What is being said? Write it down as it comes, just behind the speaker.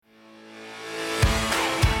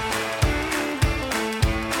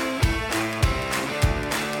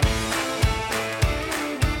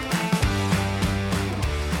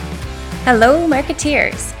Hello,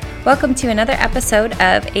 marketeers. Welcome to another episode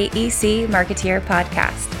of AEC Marketeer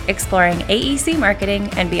Podcast, exploring AEC marketing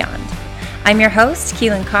and beyond. I'm your host,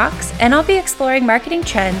 Keelan Cox, and I'll be exploring marketing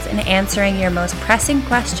trends and answering your most pressing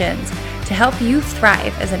questions to help you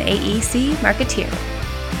thrive as an AEC marketeer.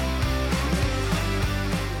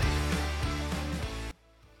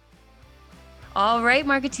 All right,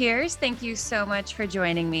 marketeers, thank you so much for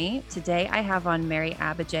joining me. Today I have on Mary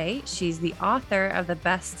Abbajay. She's the author of the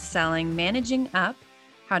best-selling Managing Up: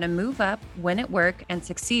 How to Move Up, Win at Work, and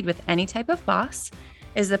Succeed with Any Type of Boss,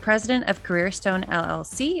 is the president of CareerStone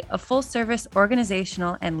LLC, a full-service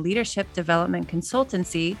organizational and leadership development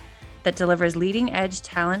consultancy that delivers leading-edge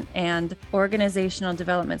talent and organizational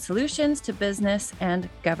development solutions to business and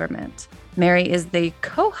government. Mary is the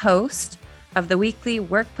co-host of the weekly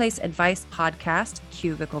workplace advice podcast,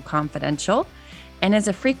 Cubicle Confidential, and is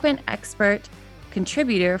a frequent expert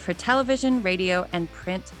contributor for television, radio, and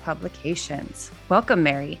print publications. Welcome,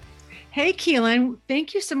 Mary. Hey, Keelan.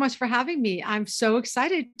 Thank you so much for having me. I'm so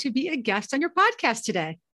excited to be a guest on your podcast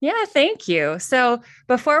today. Yeah, thank you. So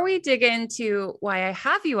before we dig into why I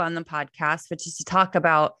have you on the podcast, which is to talk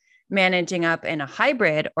about managing up in a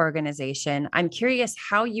hybrid organization, I'm curious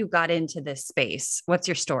how you got into this space. What's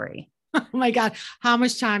your story? Oh my God, how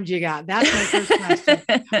much time do you got? That's my first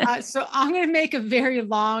question. So I'm going to make a very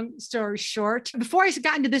long story short. Before I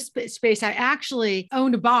got into this space, I actually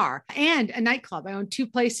owned a bar and a nightclub. I owned two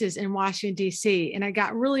places in Washington, D.C., and I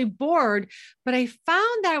got really bored, but I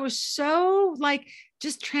found that I was so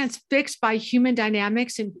just transfixed by human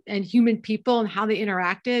dynamics and human people and how they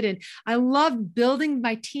interacted. And I loved building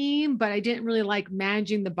my team, but I didn't really like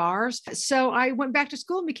managing the bars. So I went back to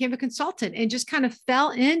school and became a consultant and just kind of fell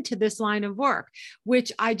into this line of work,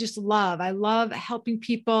 which I just love. I love helping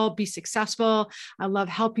people be successful. I love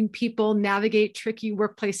helping people navigate tricky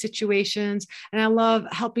workplace situations. And I love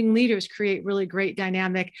helping leaders create really great,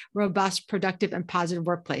 dynamic, robust, productive, and positive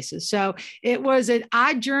workplaces. So it was an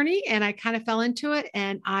odd journey and I kind of fell into it.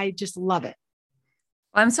 And I just love it.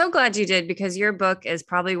 Well, I'm so glad you did, because your book is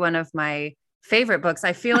probably one of my favorite books.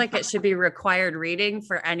 I feel like it should be required reading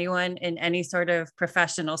for anyone in any sort of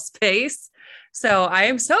professional space. So I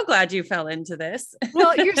am so glad you fell into this.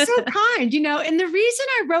 Well, you're so kind, and the reason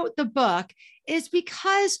I wrote the book is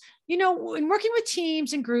because, in working with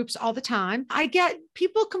teams and groups all the time, I get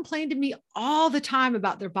people complain to me all the time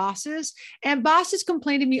about their bosses, and bosses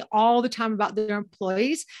complain to me all the time about their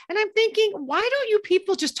employees. And I'm thinking, why don't you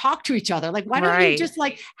people just talk to each other? Why don't you just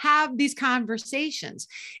have these conversations?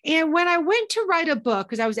 And when I went to write a book,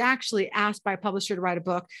 because I was actually asked by a publisher to write a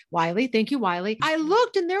book, Wiley, thank you, Wiley, I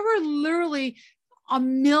looked and there were literally a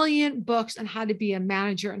million books on how to be a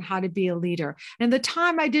manager and how to be a leader. And the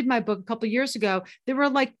time I did my book a couple of years ago, there were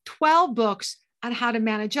 12 books on how to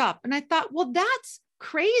manage up. And I thought, well, that's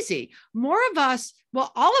crazy. More of us,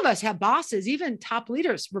 all of us have bosses, even top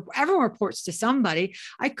leaders. Everyone reports to somebody.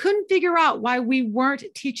 I couldn't figure out why we weren't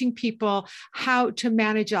teaching people how to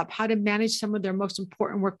manage up, how to manage some of their most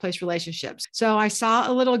important workplace relationships. So I saw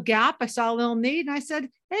a little gap. I saw a little need. And I said,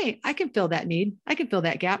 hey, I can fill that need. I can fill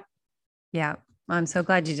that gap. Yeah. I'm so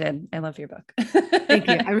glad you did. I love your book. Thank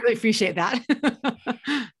you. I really appreciate that.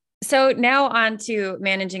 So now on to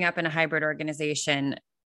managing up in a hybrid organization.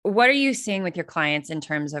 What are you seeing with your clients in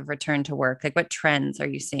terms of return to work? What trends are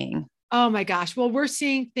you seeing? Oh my gosh. Well, we're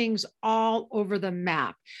seeing things all over the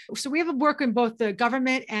map. So we have a work in both the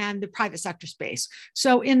government and the private sector space.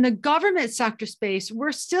 So in the government sector space,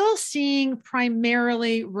 we're still seeing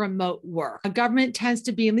primarily remote work. The government tends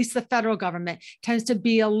to be, at least the federal government, tends to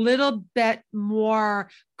be a little bit more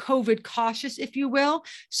COVID cautious, if you will.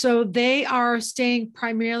 So they are staying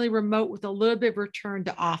primarily remote with a little bit of return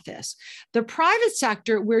to office. The private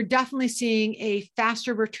sector, we're definitely seeing a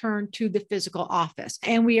faster return to the physical office.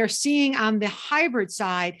 And we are seeing on the hybrid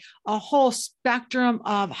side, a whole spectrum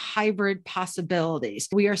of hybrid possibilities.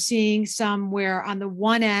 We are seeing some where on the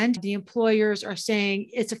one end, the employers are saying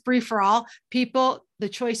it's a free for all. People, the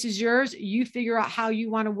choice is yours. You figure out how you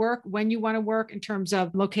want to work, when you want to work in terms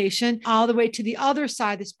of location, all the way to the other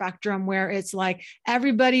side of the spectrum where it's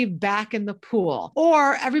everybody back in the pool,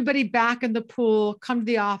 or everybody back in the pool, come to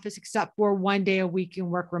the office except for one day a week and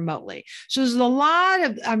work remotely. So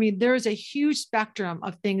there's a huge spectrum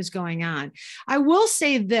of things going on. I will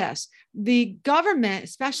say this, the government,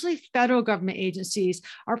 especially federal government agencies,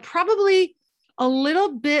 are probably a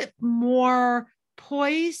little bit more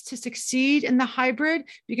poised to succeed in the hybrid,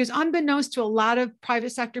 because unbeknownst to a lot of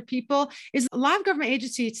private sector people, is a lot of government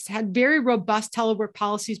agencies had very robust telework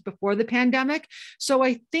policies before the pandemic. So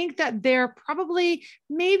I think that they're probably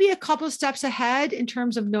maybe a couple of steps ahead in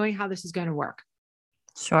terms of knowing how this is going to work.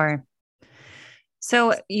 Sure.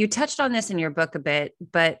 So you touched on this in your book a bit,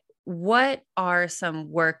 but what are some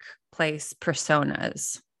workplace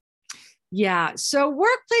personas? Yeah. So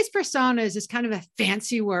workplace personas is kind of a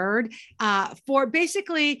fancy word for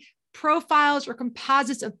basically profiles or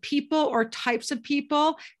composites of people or types of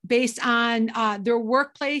people based on their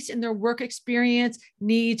workplace and their work experience,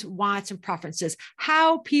 needs, wants, and preferences.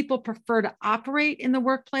 How people prefer to operate in the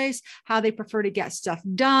workplace, how they prefer to get stuff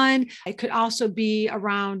done. It could also be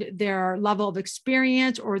around their level of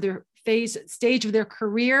experience or their stage of their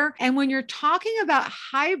career. And when you're talking about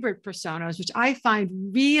hybrid personas, which I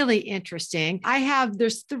find really interesting,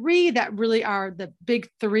 there's three that really are the big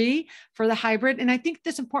three for the hybrid. And I think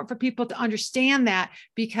that's important for people to understand that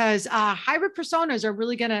because hybrid personas are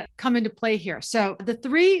really going to come into play here. So the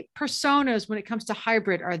three personas when it comes to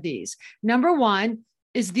hybrid are these. Number one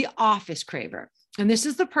is the office craver. And this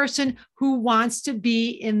is the person who wants to be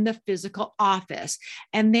in the physical office.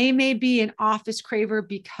 And they may be an office craver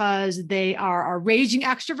because they are a raging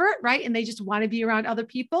extrovert, right? And they just want to be around other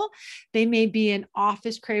people. They may be an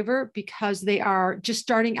office craver because they are just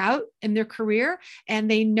starting out in their career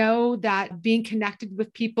and they know that being connected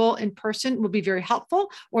with people in person will be very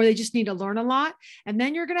helpful, or they just need to learn a lot. And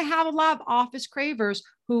then you're going to have a lot of office cravers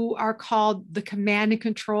who are called the command and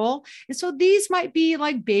control. And so these might be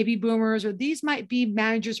like baby boomers, or these might be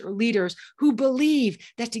managers or leaders who believe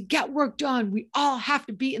that to get work done, we all have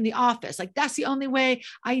to be in the office. Like that's the only way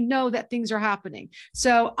I know that things are happening.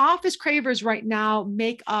 So office cravers right now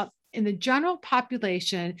make up in the general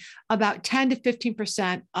population about 10 to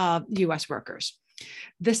 15% of US workers.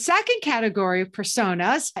 The second category of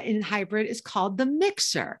personas in hybrid is called the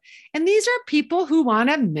mixer. And these are people who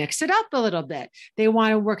want to mix it up a little bit. They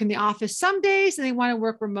want to work in the office some days and they want to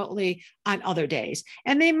work remotely on other days.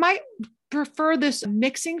 And they might prefer this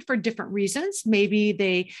mixing for different reasons. Maybe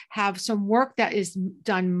they have some work that is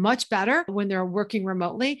done much better when they're working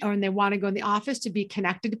remotely, or when they want to go in the office to be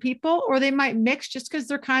connected to people, or they might mix just because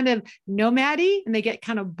they're kind of nomady and they get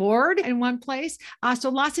kind of bored in one place. So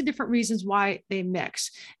lots of different reasons why they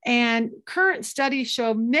mix. And current studies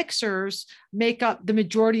show mixers make up the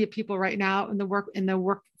majority of people right now in the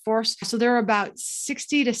workforce. So they're about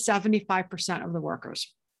 60 to 75% of the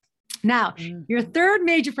workers. Now, your third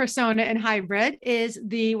major persona in hybrid is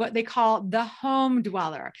what they call the home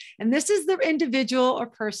dweller. And this is the individual or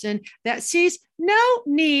person that sees no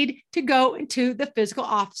need to go into the physical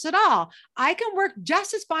office at all. I can work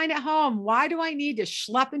just as fine at home. Why do I need to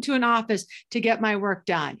schlep into an office to get my work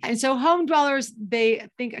done? And so home dwellers, they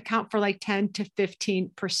think account for like 10 to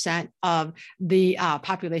 15% of the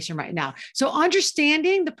population right now. So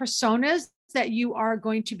understanding the personas that you are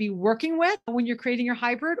going to be working with when you're creating your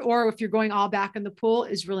hybrid, or if you're going all back in the pool,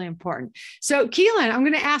 is really important. So Keelan, I'm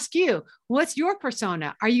going to ask you, what's your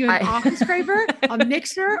persona? Are you an office craver, a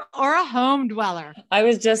mixer, or a home dweller? I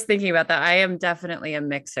was just thinking about that. I am definitely a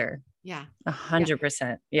mixer. Yeah.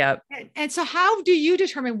 100%. Yep. And so how do you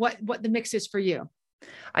determine what the mix is for you?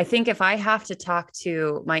 I think if I have to talk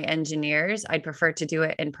to my engineers, I'd prefer to do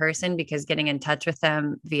it in person because getting in touch with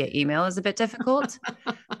them via email is a bit difficult.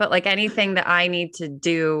 But like anything that I need to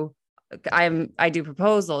do, I do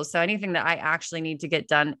proposals. So anything that I actually need to get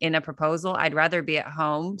done in a proposal, I'd rather be at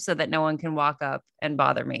home so that no one can walk up and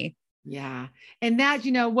bother me. Yeah. And that,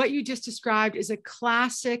 what you just described is a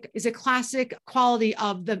classic quality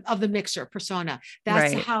of the mixer persona.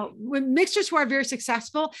 That's right. How when mixers who are very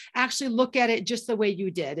successful actually look at it just the way you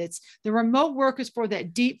did. It's the remote work is for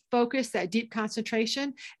that deep focus, that deep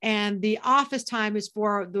concentration. And the office time is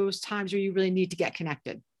for those times where you really need to get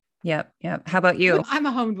connected. Yep. How about you? I'm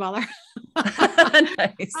a home dweller.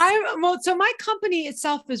 Nice. So my company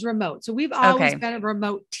itself is remote. So we've always been a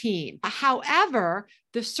remote team. However,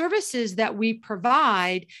 the services that we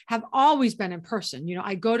provide have always been in person.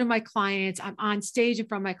 I go to my clients, I'm on stage in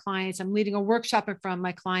front of my clients, I'm leading a workshop in front of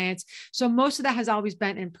my clients. So most of that has always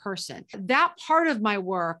been in person. That part of my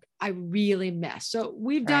work, I really miss. So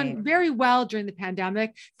we've done very well during the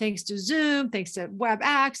pandemic, thanks to Zoom, thanks to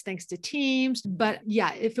WebEx, thanks to Teams. But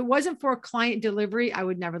yeah, if it wasn't for client delivery, I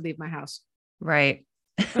would never leave my house. Right.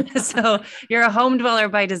 So you're a home dweller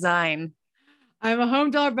by design. I'm a home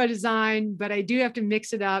dweller by design, but I do have to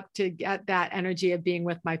mix it up to get that energy of being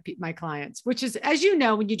with my clients, which is, as you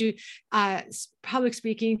know, when you do public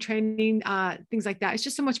speaking, training, things like that, it's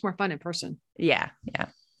just so much more fun in person. Yeah,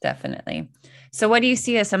 definitely. So what do you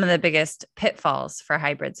see as some of the biggest pitfalls for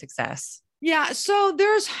hybrid success? Yeah, so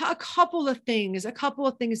there's a couple of things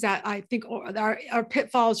that I think are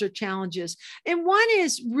pitfalls or challenges. And one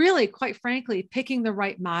is really, quite frankly, picking the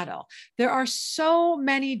right model. There are so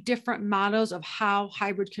many different models of how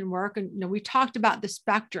hybrid can work. And we talked about the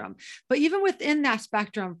spectrum, but even within that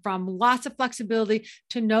spectrum, from lots of flexibility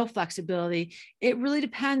to no flexibility, it really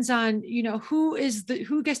depends on, who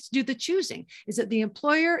gets to do the choosing. Is it the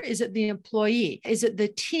employer? Is it the employee? Is it the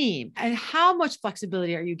team? And how much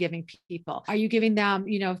flexibility are you giving people? Are you giving them,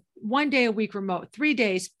 1 day a week remote, 3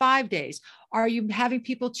 days, 5 days? Are you having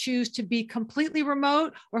people choose to be completely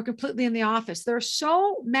remote or completely in the office? There are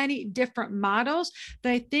so many different models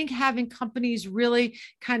that I think having companies really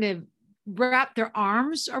kind of wrap their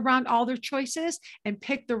arms around all their choices and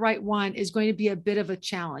pick the right one is going to be a bit of a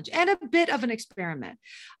challenge and a bit of an experiment.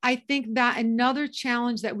 I think that another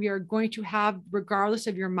challenge that we are going to have, regardless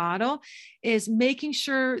of your model, is making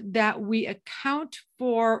sure that we account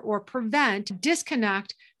for or prevent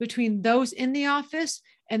disconnect between those in the office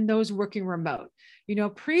and those working remote.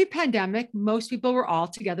 Pre-pandemic, most people were all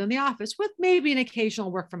together in the office with maybe an occasional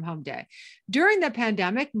work from home day. During the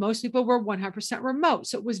pandemic, most people were 100% remote.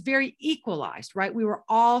 So it was very equalized, right? We were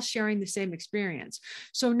all sharing the same experience.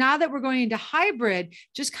 So now that we're going into hybrid,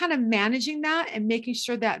 just kind of managing that and making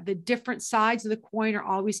sure that the different sides of the coin are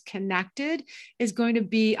always connected is going to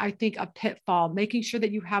be, I think, a pitfall, making sure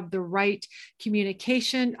that you have the right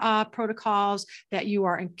communication protocols, that you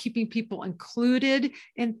are keeping people included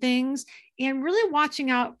in things, and really watching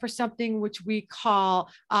out for something which we call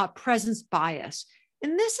presence bias.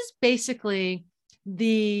 And this is basically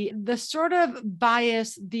the sort of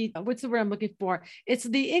bias, what's the word I'm looking for? It's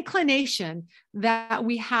the inclination that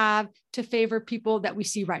we have to favor people that we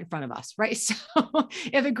see right in front of us, right? So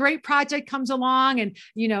if a great project comes along and,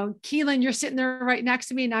 Keelan, you're sitting there right next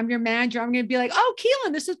to me and I'm your manager, I'm going to be like, oh,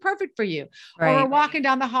 Keelan, this is perfect for you. Right. Or we're walking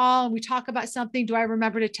down the hall and we talk about something. Do I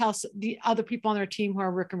remember to tell the other people on our team who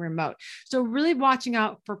are working remote? So really watching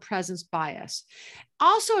out for presence bias.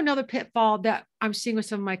 Also, another pitfall that I'm seeing with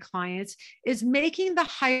some of my clients is making the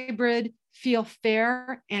hybrid feel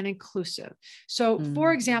fair and inclusive. So,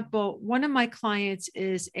 for example, one of my clients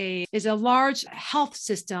is a large health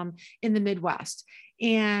system in the Midwest.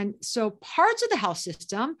 And so parts of the health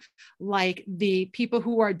system, like the people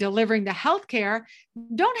who are delivering the healthcare,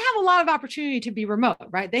 don't have a lot of opportunity to be remote,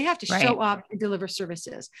 right? They have to show up and deliver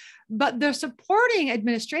services. But the supporting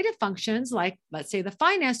administrative functions, like let's say the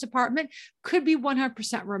finance department, could be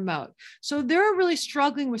 100% remote. So they're really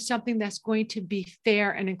struggling with something that's going to be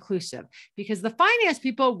fair and inclusive, because the finance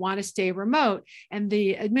people want to stay remote and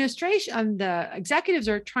the administration, the executives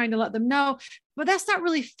are trying to let them know, but that's not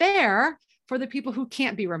really fair for the people who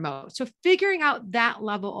can't be remote. So figuring out that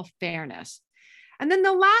level of fairness. And then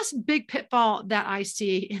the last big pitfall that I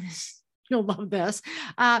see, and you'll love this,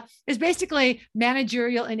 is basically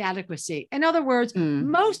managerial inadequacy. In other words,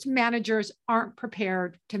 most managers aren't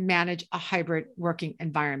prepared to manage a hybrid working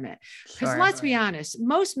environment. Because let's be honest,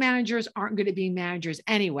 most managers aren't good at being managers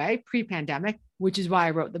anyway, pre-pandemic, which is why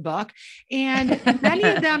I wrote the book. And many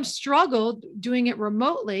of them struggled doing it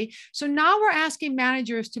remotely. So now we're asking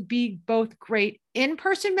managers to be both great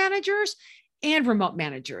in-person managers and remote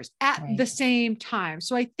managers at the same time.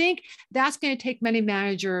 So I think that's going to take many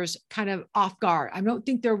managers kind of off guard. I don't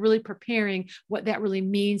think they're really preparing what that really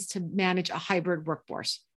means to manage a hybrid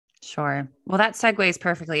workforce. Sure. Well, that segues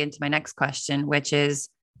perfectly into my next question, which is,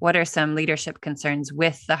 what are some leadership concerns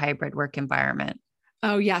with the hybrid work environment?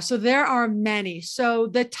 Oh, yeah. So there are many. So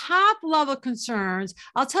the top level concerns,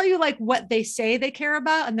 I'll tell you like what they say they care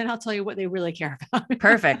about, and then I'll tell you what they really care about.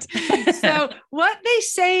 Perfect. So what they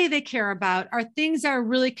say they care about are things that are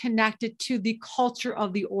really connected to the culture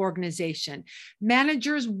of the organization.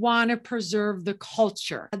 Managers want to preserve the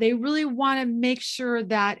culture. They really want to make sure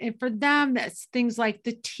that, and for them, that's things like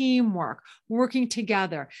the teamwork, working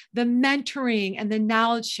together, the mentoring and the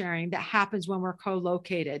knowledge sharing that happens when we're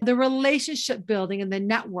co-located, the relationship building and the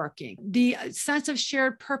networking, the sense of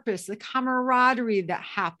shared purpose, the camaraderie that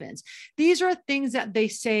happens. These are things that they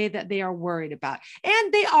say that they are worried about,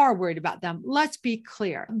 and they are worried about them. Let's be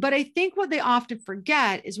clear. But I think what they often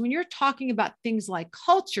forget is when you're talking about things like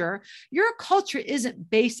culture, your culture isn't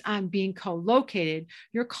based on being co-located.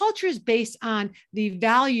 Your culture is based on the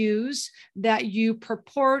values that you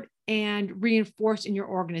purport and reinforce in your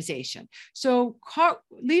organization. So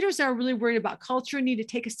leaders that are really worried about culture need to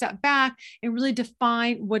take a step back and really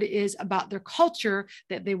define what it is about their culture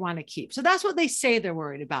that they want to keep. So that's what they say they're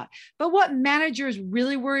worried about. But what managers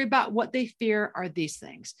really worry about, what they fear, are these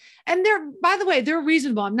things. And by the way, they're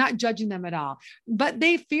reasonable. I'm not judging them at all, but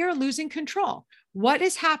they fear losing control. what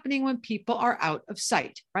is happening when people are out of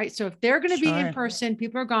sight, right? So if they're going to be in person,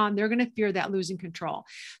 people are gone, they're going to fear that losing control.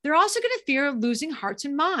 They're also going to fear losing hearts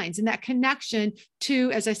and minds and that connection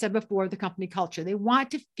to, as I said before, the company culture. They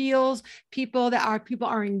want to feel people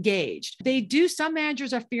are engaged. Some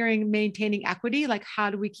managers are fearing maintaining equity, like how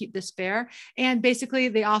do we keep this fair? And basically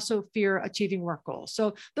they also fear achieving work goals.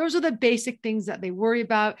 So those are the basic things that they worry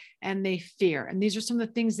about and they fear. And these are some of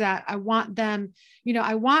the things that I want them,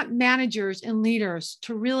 I want managers and leaders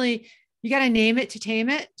to really, you got to name it to tame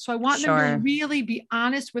it. So I want them to really be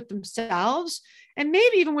honest with themselves and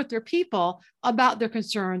maybe even with their people about their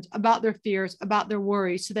concerns, about their fears, about their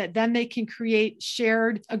worries, so that then they can create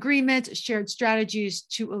shared agreements, shared strategies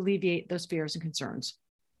to alleviate those fears and concerns.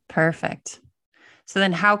 Perfect. So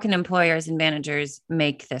then how can employers and managers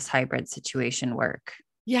make this hybrid situation work?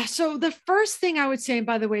 Yeah. So the first thing I would say, and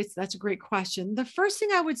by the way, that's a great question. The first thing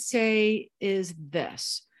I would say is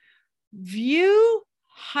this: view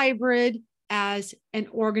hybrid as an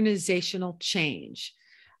organizational change.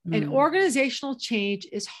 An organizational change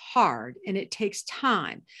is hard and it takes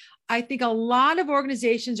time. I think a lot of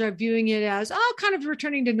organizations are viewing it as, kind of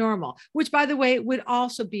returning to normal, which, by the way, would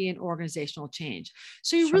also be an organizational change.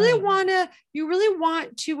 So you really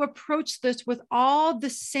want to approach this with all the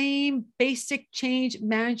same basic change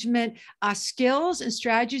management skills and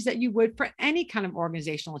strategies that you would for any kind of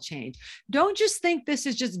organizational change. Don't just think this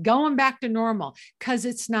is just going back to normal, because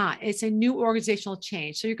it's not. It's a new organizational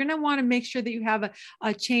change. So you're going to want to make sure that you have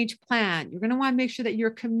a change plan. You're going to want to make sure that you're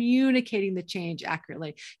communicating the change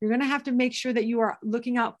accurately. You're going to have to make sure that you are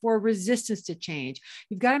looking out for resistance to change.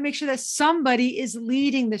 You've got to make sure that somebody is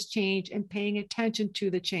leading this change and paying attention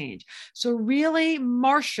to the change. So really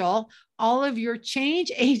marshal all of your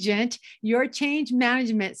change agent, your change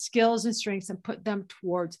management skills and strengths, and put them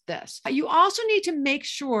towards this. You also need to make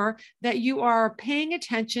sure that you are paying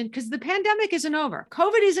attention, because the pandemic isn't over.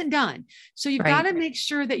 COVID isn't done. So you've got to make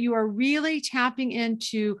sure that you are really tapping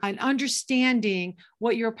into and understanding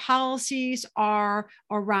what your policies are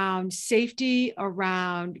around safety,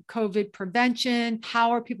 around COVID prevention.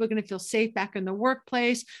 How are people going to feel safe back in the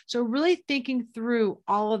workplace? So really thinking through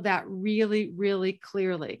all of that really, really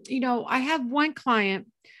clearly. I have one client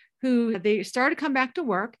who they started to come back to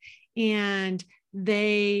work, and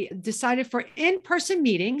they decided for in-person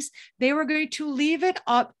meetings, they were going to leave it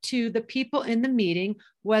up to the people in the meeting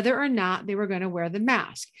whether or not they were going to wear the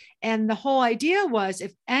mask. And the whole idea was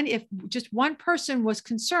if just one person was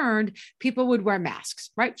concerned, people would wear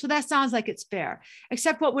masks, right? So that sounds like it's fair.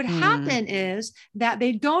 Except what would happen is that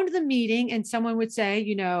they'd go to the meeting and someone would say,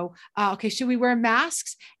 okay, should we wear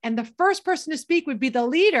masks? And the first person to speak would be the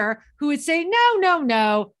leader, who would say,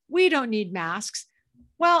 no, we don't need masks.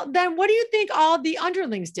 Well, then what do you think all the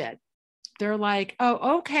underlings did? They're like,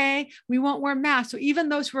 oh, okay, we won't wear masks. So even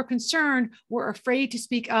those who were concerned were afraid to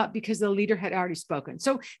speak up because the leader had already spoken.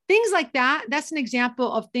 So things like that, that's an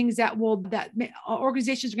example of things that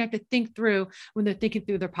organizations are going to have to think through when they're thinking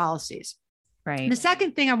through their policies. Right. And the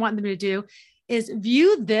second thing I want them to do is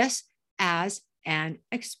view this as an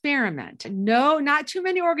experiment. No, not too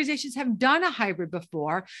many organizations have done a hybrid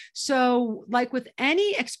before. So like with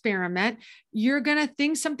any experiment,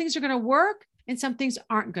 some things are going to work and some things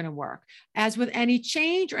aren't going to work. As with any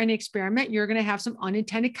change or any experiment, you're going to have some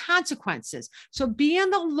unintended consequences. So be on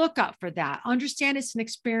the lookout for that. Understand it's an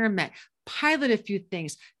experiment. Pilot a few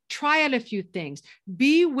things. Try out a few things.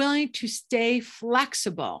 Be willing to stay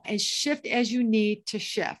flexible and shift as you need to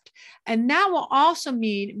shift. And that will also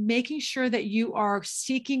mean making sure that you are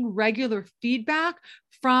seeking regular feedback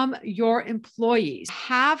from your employees.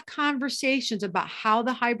 Have conversations about how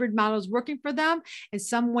the hybrid model is working for them and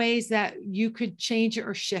some ways that you could change it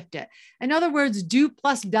or shift it. In other words, do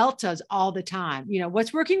plus deltas all the time.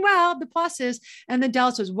 What's working well, the pluses, and the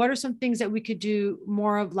deltas. What are some things that we could do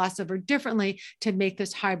more of, less of, or differently to make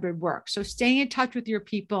this hybrid work? So stay in touch with your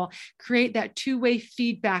people, create that two-way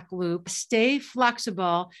feedback loop, stay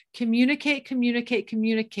flexible, communicate,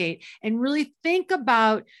 and really think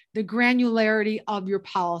about the granularity of your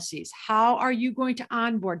policies. How are you going to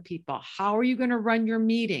onboard people? How are you going to run your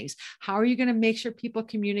meetings? How are you going to make sure people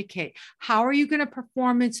communicate? How are you going to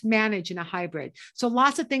performance manage in a hybrid? So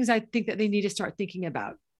lots of things I think that they need to start thinking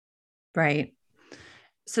about. Right.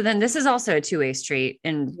 So then this is also a two-way street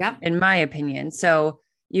in my opinion. So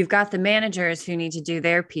you've got the managers who need to do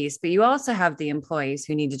their piece, but you also have the employees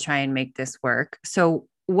who need to try and make this work. So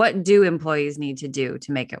what do employees need to do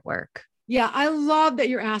to make it work? Yeah, I love that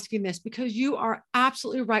you're asking this because you are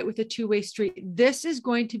absolutely right with the two-way street. This is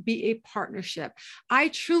going to be a partnership. I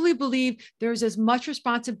truly believe there's as much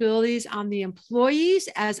responsibilities on the employees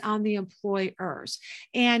as on the employers.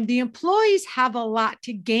 And the employees have a lot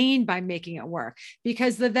to gain by making it work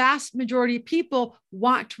because the vast majority of people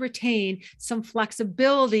want to retain some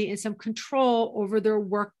flexibility and some control over their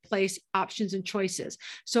workplace options and choices.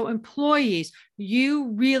 So employees,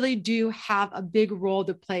 you really do have a big role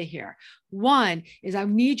to play here. One is I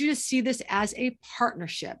need you to see this as a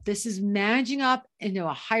partnership. This is managing up into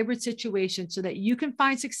a hybrid situation so that you can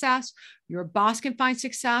find success, your boss can find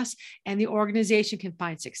success, and the organization can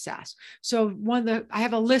find success. So I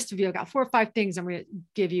have a list of you. I got 4 or 5 things I'm going to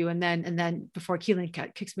give you, and then before Keelan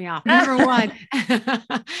kicks me off. Number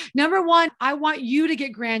one, I want you to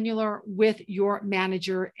get granular with your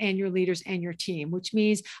manager and your leaders and your team, which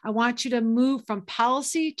means I want you to move from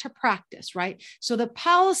policy to practice, right? So the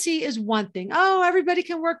policy is one thing. Oh, everybody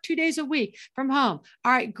can work 2 days a week from home.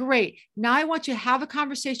 All right, great. Now I want you to have a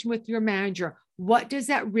conversation with your manager. What does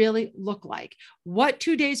that really look like? What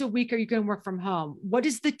 2 days a week are you going to work from home? What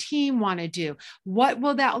does the team want to do? What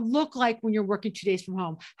will that look like when you're working 2 days from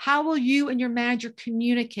home? How will you and your manager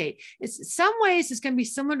communicate? It's some ways it's going to be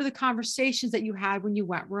similar to the conversations that you had when you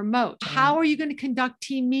went remote. How are you going to conduct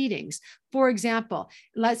team meetings? For example,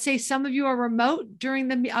 let's say some of you are remote during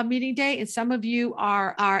the meeting day and some of you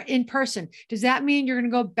are in person. Does that mean you're going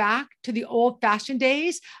to go back to the old fashioned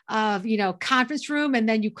days of, conference room and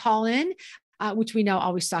then you call in? Which we know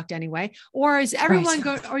always sucked anyway? Or is everyone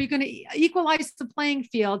going, are you going to equalize the playing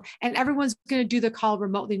field and everyone's going to do the call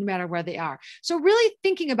remotely no matter where they are? So really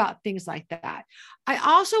thinking about things like that. I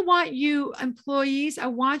also want you employees, I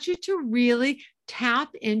want you to really tap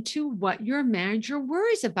into what your manager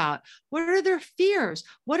worries about. What are their fears?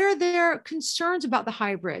 What are their concerns about the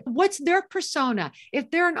hybrid? What's their persona?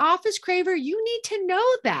 If they're an office craver, you need to know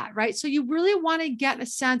that, right? So you really want to get a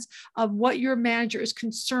sense of what your manager is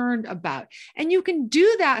concerned about. And you can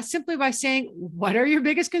do that simply by saying, what are your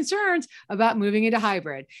biggest concerns about moving into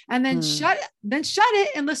hybrid? And then shut it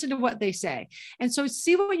and listen to what they say. And so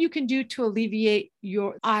see what you can do to alleviate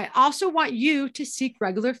I also want you to seek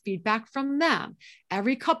regular feedback from them.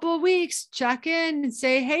 Every couple of weeks, check in and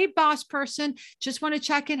say, hey, boss person, just want to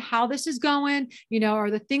check in how this is going.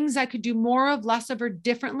 Are the things I could do more of, less of, or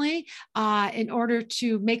differently in order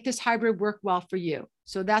to make this hybrid work well for you.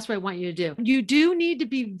 So that's what I want you to do. You do need to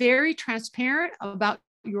be very transparent about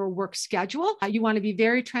your work schedule. You want to be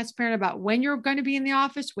very transparent about when you're going to be in the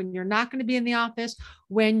office, when you're not going to be in the office,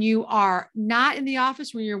 when you are not in the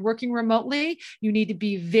office, when you're working remotely. You need to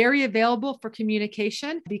be very available for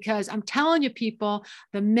communication because I'm telling you, people,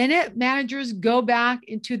 the minute managers go back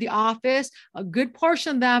into the office, a good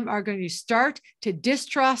portion of them are going to start to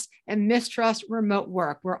distrust and mistrust remote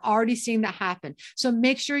work. We're already seeing that happen. So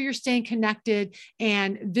make sure you're staying connected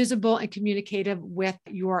and visible and communicative with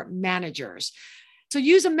your managers. So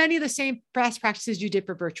use many of the same best practices you did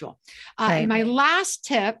for virtual. And my last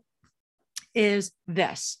tip is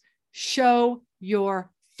this: show your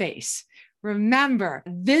face. Remember,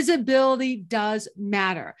 visibility does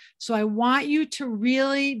matter. So I want you to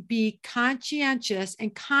really be conscientious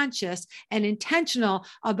and conscious and intentional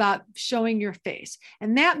about showing your face.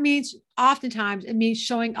 And that means oftentimes it means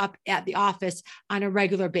showing up at the office on a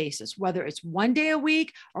regular basis, whether it's 1 day a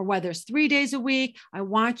week or whether it's 3 days a week. I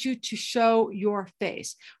want you to show your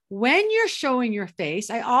face. When you're showing your face,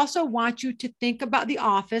 I also want you to think about the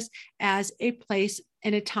office as a place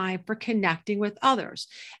and a time for connecting with others.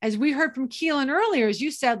 As we heard from Keelan earlier, as you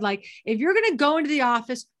said, like, if you're going to go into the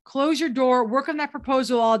office, close your door, work on that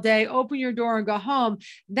proposal all day, open your door and go home,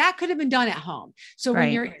 that could have been done at home. So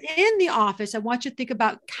when you're in the office, I want you to think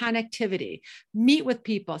about connectivity, meet with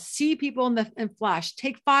people, see people in flesh,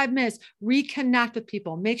 take 5 minutes, reconnect with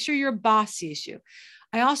people, make sure your boss sees you.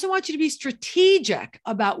 I also want you to be strategic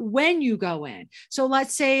about when you go in. So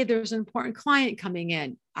let's say there's an important client coming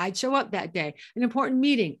in. I'd show up that day. An important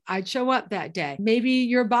meeting, I'd show up that day. Maybe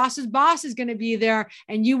your boss's boss is going to be there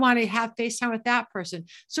and you want to have FaceTime with that person.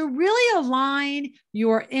 So really align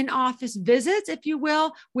your in-office visits, if you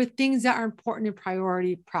will, with things that are important and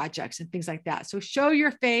priority projects and things like that. So show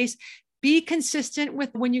your face. Be consistent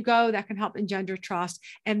with when you go. That can help engender trust,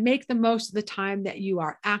 and make the most of the time that you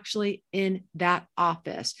are actually in that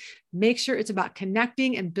office. Make sure it's about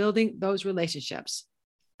connecting and building those relationships.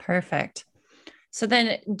 Perfect. So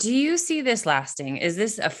then, do you see this lasting? Is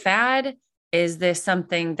this a fad? Is this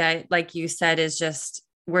something that, like you said, is just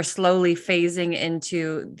we're slowly phasing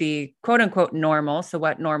into the quote unquote normal? So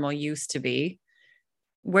what normal used to be?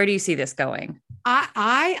 Where do you see this going?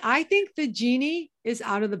 I think the genie is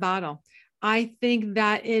out of the bottle. I think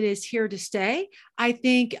that it is here to stay. I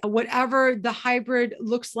think whatever the hybrid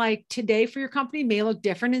looks like today for your company may look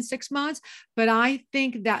different in 6 months, but I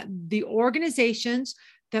think that the organizations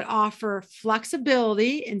that offer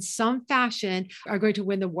flexibility in some fashion are going to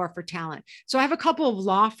win the war for talent. So I have a couple of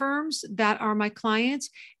law firms that are my clients,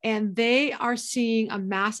 and they are seeing a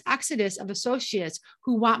mass exodus of associates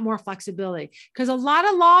who want more flexibility, because a lot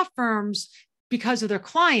of law firms, because of their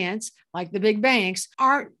clients, like the big banks,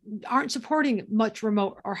 aren't supporting much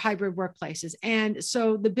remote or hybrid workplaces. And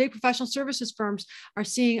so the big professional services firms are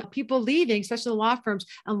seeing people leaving, especially the law firms,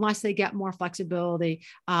 unless they get more flexibility.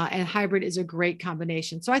 And hybrid is a great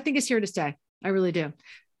combination. So I think it's here to stay. I really do.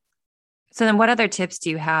 So then what other tips do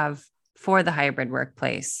you have for the hybrid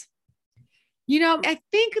workplace? I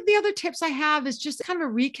think the other tips I have is just kind of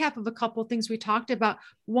a recap of a couple of things we talked about.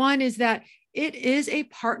 One is that it is a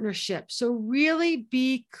partnership. So really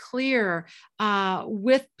be clear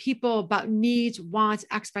with people about needs, wants,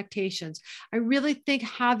 expectations. I really think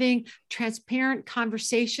having transparent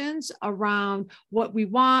conversations around what we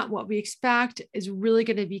want, what we expect is really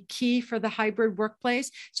going to be key for the hybrid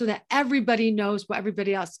workplace, so that everybody knows what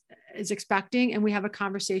everybody else is expecting. And we have a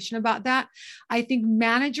conversation about that. I think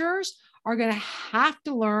managers are going to have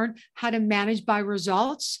to learn how to manage by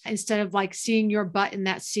results instead of like seeing your butt in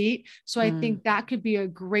that seat. So I think that could be a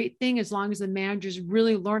great thing as long as the managers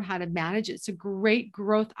really learn how to manage. It's a great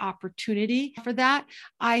growth opportunity for that.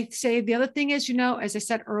 I say the other thing is, as I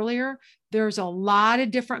said earlier, there's a lot of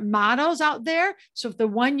different models out there. So if the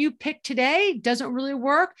one you pick today doesn't really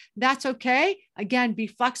work, that's okay. Again, be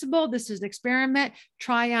flexible. This is an experiment.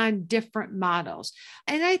 Try on different models.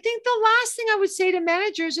 And I think the last thing I would say to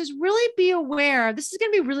managers is really be aware. This is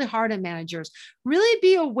going to be really hard on managers. Really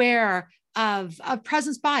be aware of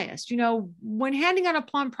presence bias. When handing out a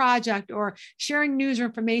plum project or sharing news or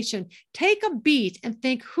information, take a beat and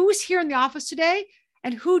think, who's here in the office today?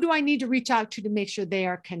 And who do I need to reach out to make sure they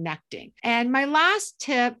are connecting? And my last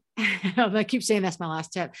tip, I keep saying that's my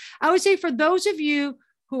last tip. I would say for those of you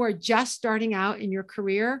who are just starting out in your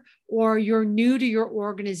career or you're new to your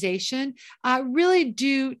organization, really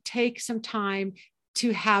do take some time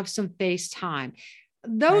to have some face time.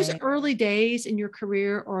 Those early days in your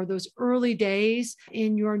career or those early days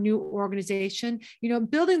in your new organization,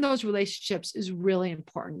 building those relationships is really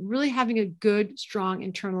important. Really having a good, strong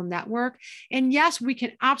internal network. And yes, we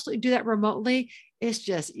can absolutely do that remotely. It's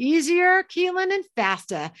just easier, Keelan, and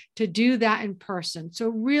faster to do that in person. So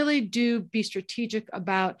really do be strategic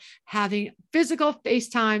about having physical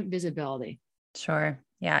FaceTime visibility. Sure.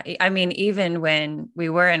 Yeah. I mean, even when we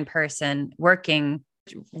were in person working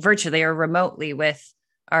virtually or remotely with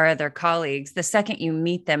our other colleagues, the second you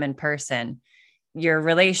meet them in person, your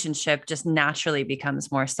relationship just naturally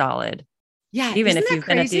becomes more solid. Yeah. Even if you've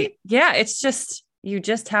crazy? it's just, you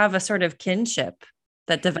just have a sort of kinship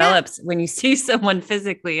that develops when you see someone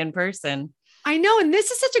physically in person. I know. And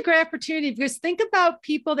this is such a great opportunity, because think about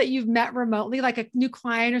people that you've met remotely, like a new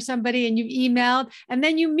client or somebody, and you've emailed, and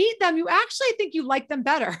then you meet them. You actually think you like them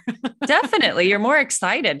better. Definitely. You're more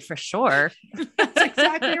excited for sure. That's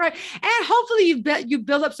exactly right. And hopefully you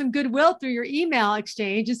build up some goodwill through your email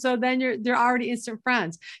exchange. And so then they're already instant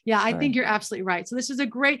friends. Yeah, sure. I think you're absolutely right. So this is a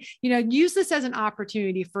great, use this as an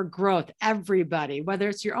opportunity for growth, everybody, whether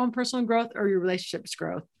it's your own personal growth or your relationships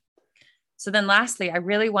growth. So then lastly, I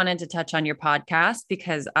really wanted to touch on your podcast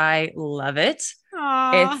because I love it.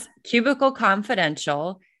 Aww. It's Cubicle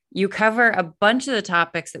Confidential. You cover a bunch of the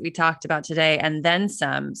topics that we talked about today and then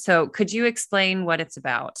some. So could you explain what it's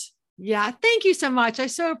about? Yeah, thank you so much. I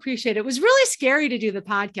so appreciate it. It was really scary to do the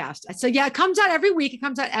podcast. So yeah, it comes out every week. It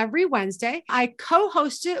comes out every Wednesday. I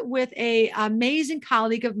co-host it with an amazing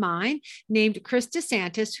colleague of mine named Chris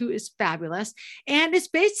DeSantis, who is fabulous. And it's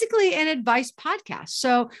basically an advice podcast.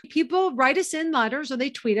 So people write us in letters, or they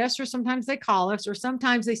tweet us, or sometimes they call us, or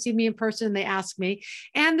sometimes they see me in person and they ask me.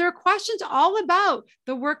 And there are questions all about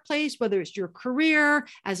the workplace, whether it's your career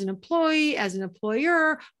as an employee, as an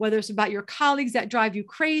employer, whether it's about your colleagues that drive you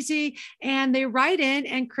crazy. And they write in,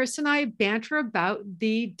 and Chris and I banter about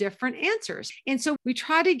the different answers. And so we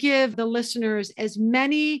try to give the listeners as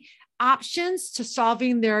many options to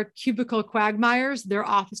solving their cubicle quagmires, their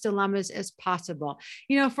office dilemmas as possible.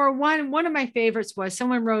 For one of my favorites was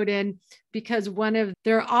someone wrote in because one of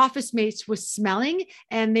their office mates was smelling,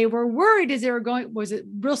 and they were worried as they were going, was it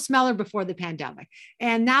real smeller before the pandemic?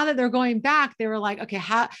 And now that they're going back, they were like, okay,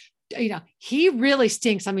 he really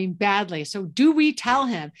stinks. I mean, badly. So do we tell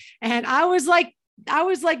him? And I was like,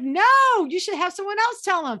 no, you should have someone else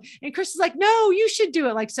tell him. And Chris is like, no, you should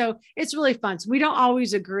do it. So it's really fun. So we don't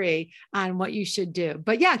always agree on what you should do,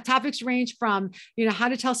 but yeah, topics range from, how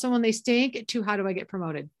to tell someone they stink to how do I get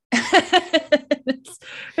promoted?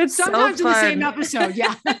 it's sometimes so in the fun. same episode.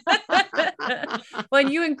 Yeah. When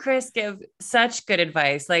you and Chris give such good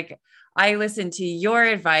advice, like I listen to your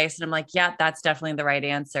advice and I'm like, yeah, that's definitely the right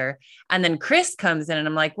answer. And then Chris comes in and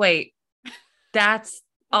I'm like, wait, that's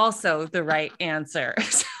also the right answer.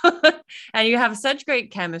 And you have such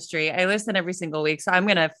great chemistry. I listen every single week. So I'm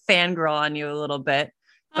going to fangirl on you a little bit.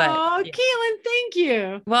 But oh, yeah. Keelan, thank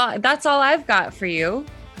you. Well, that's all I've got for you.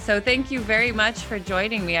 So thank you very much for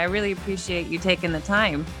joining me. I really appreciate you taking the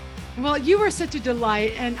time. Well, you were such a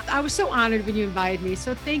delight, and I was so honored when you invited me.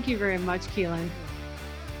 So thank you very much, Keelan.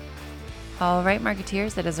 All right,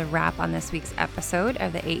 Marketeers, that is a wrap on this week's episode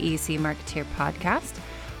of the AEC Marketeer Podcast.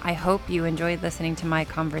 I hope you enjoyed listening to my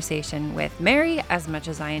conversation with Mary as much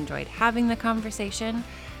as I enjoyed having the conversation.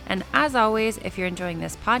 And as always, if you're enjoying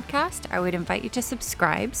this podcast, I would invite you to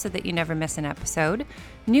subscribe so that you never miss an episode.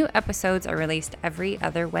 New episodes are released every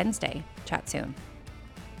other Wednesday. Chat soon.